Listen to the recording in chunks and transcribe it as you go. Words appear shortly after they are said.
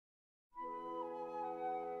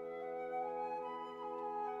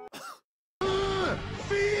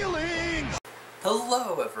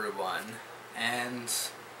Hello everyone, and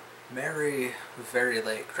Merry very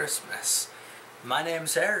late Christmas. My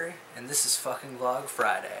name's Harry, and this is fucking Vlog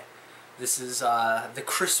Friday. This is the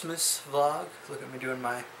Christmas vlog. Look at me doing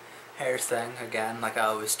my hair thing again, like I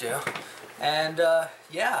always do. And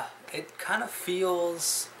yeah, it kind of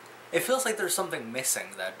feels like there's something missing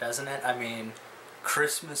though, doesn't it? I mean,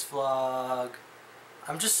 Christmas vlog.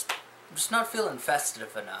 I'm just not feeling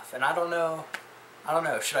festive enough, and I don't know,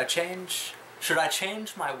 should I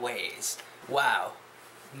change my ways? Wow,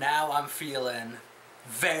 now I'm feeling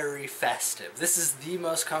very festive. This is the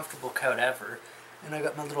most comfortable coat ever, and I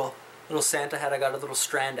got my little Santa hat. I got a little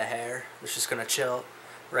strand of hair that's just gonna chill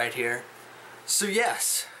right here. So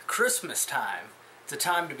yes, Christmas time. It's a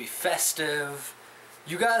time to be festive.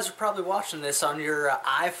 You guys are probably watching this on your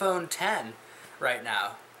iPhone 10 right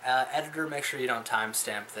now. Editor, make sure you don't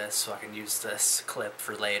timestamp this so I can use this clip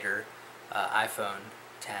for later. iPhone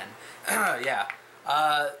 10. Yeah.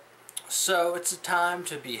 So it's a time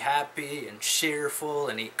to be happy and cheerful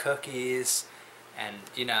and eat cookies and,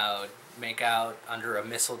 you know, make out under a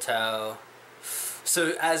mistletoe.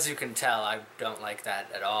 So as you can tell, I don't like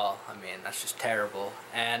that at all. I mean, that's just terrible.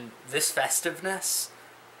 And this festiveness,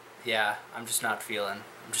 yeah, I'm just not feeling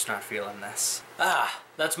this. Ah,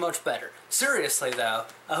 that's much better. Seriously though,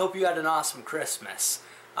 I hope you had an awesome Christmas.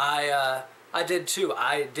 I did too.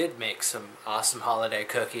 I did make some awesome holiday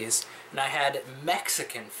cookies, and I had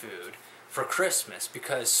Mexican food for Christmas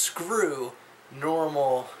because screw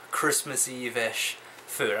normal Christmas Eve-ish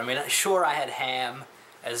food. I mean, sure, I had ham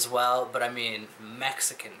as well, but I mean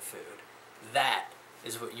Mexican food. That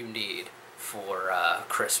is what you need for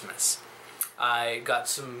Christmas. I got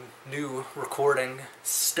some new recording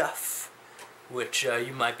stuff, which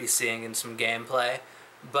you might be seeing in some gameplay,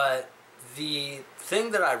 but the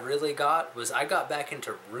thing that I really got was I got back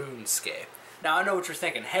into RuneScape. Now I know what you're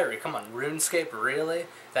thinking, Harry, come on, RuneScape, really?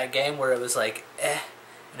 That game where it was like, and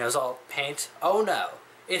it was all paint? Oh no,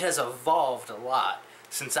 it has evolved a lot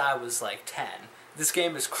since I was like 10. This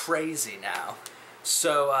game is crazy now.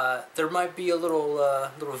 So there might be a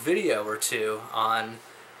little video or two on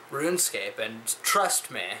RuneScape, and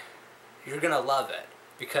trust me, you're gonna love it,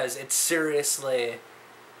 because it's seriously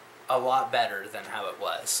a lot better than how it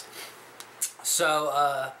was.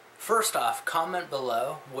 So, first off, comment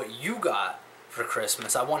below what you got for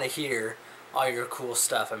Christmas. I want to hear all your cool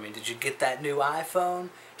stuff. I mean, did you get that new iPhone?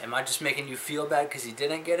 Am I just making you feel bad because you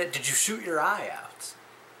didn't get it? Did you shoot your eye out?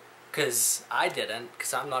 Because I didn't,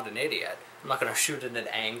 because I'm not an idiot. I'm not going to shoot at an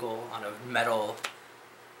angle on a metal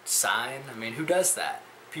sign. I mean, who does that?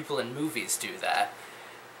 People in movies do that.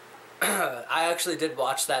 I actually did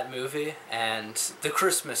watch that movie, and The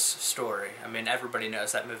Christmas Story. I mean, everybody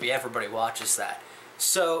knows that movie. Everybody watches that.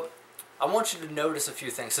 So, I want you to notice a few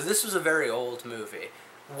things. So this was a very old movie.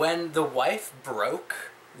 When the wife broke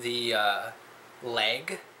the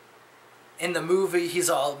leg, in the movie he's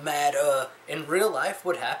all mad. In real life,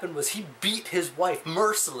 what happened was he beat his wife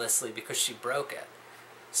mercilessly because she broke it.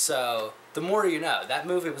 So, the more you know. That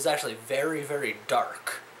movie was actually very, very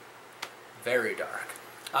dark. Very dark.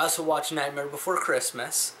 I also watched Nightmare Before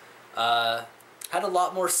Christmas. Had a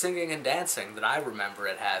lot more singing and dancing than I remember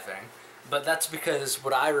it having. But that's because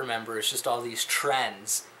what I remember is just all these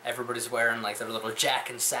trends. Everybody's wearing like their little Jack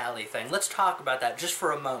and Sally thing. Let's talk about that just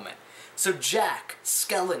for a moment. So Jack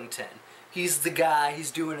Skellington, he's the guy, he's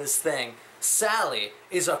doing his thing. Sally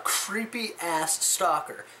is a creepy ass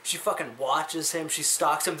stalker. She fucking watches him, she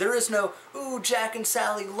stalks him. There is no, ooh, Jack and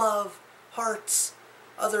Sally love, hearts,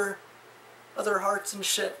 other hearts and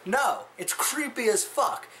shit. No, it's creepy as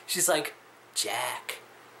fuck. She's like, Jack,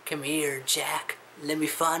 come here, Jack. Let me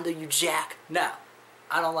fondle you, Jack. No,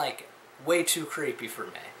 I don't like it. Way too creepy for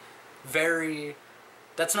me. Very,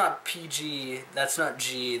 that's not PG, that's not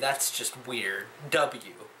G, that's just weird.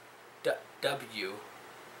 W.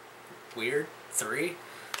 Weird? 3?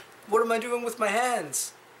 What am I doing with my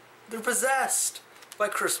hands? They're possessed by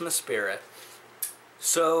Christmas spirit.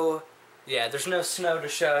 So, yeah, there's no snow to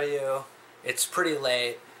show you. It's pretty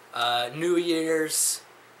late. New Year's,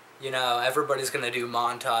 you know, everybody's gonna do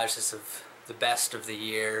montages of the best of the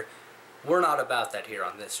year. We're not about that here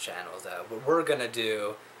on this channel, though. What we're gonna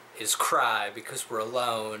do is cry because we're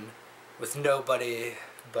alone with nobody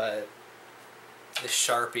but this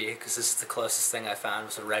Sharpie, because this is the closest thing I found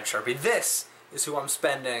was a red Sharpie. This is who I'm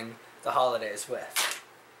spending the holidays with.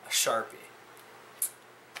 A Sharpie.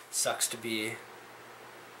 Sucks to be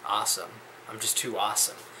awesome. I'm just too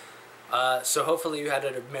awesome. So hopefully you had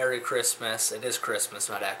a Merry Christmas. It is Christmas,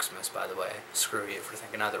 not Xmas, by the way. Screw you for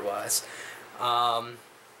thinking otherwise.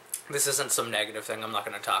 This isn't some negative thing. I'm not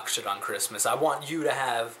going to talk shit on Christmas. I want you to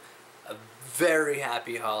have a very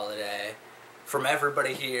happy holiday, from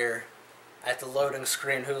everybody here at the Loading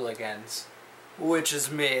Screen Hooligans, which is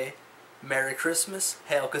me, Merry Christmas,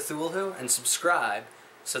 Hail Cthulhu, and subscribe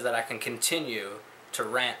so that I can continue to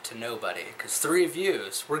rant to nobody. Because 3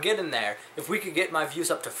 views, we're getting there. If we could get my views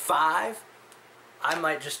up to 5, I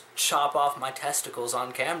might just chop off my testicles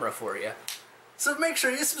on camera for you. So make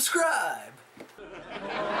sure you subscribe!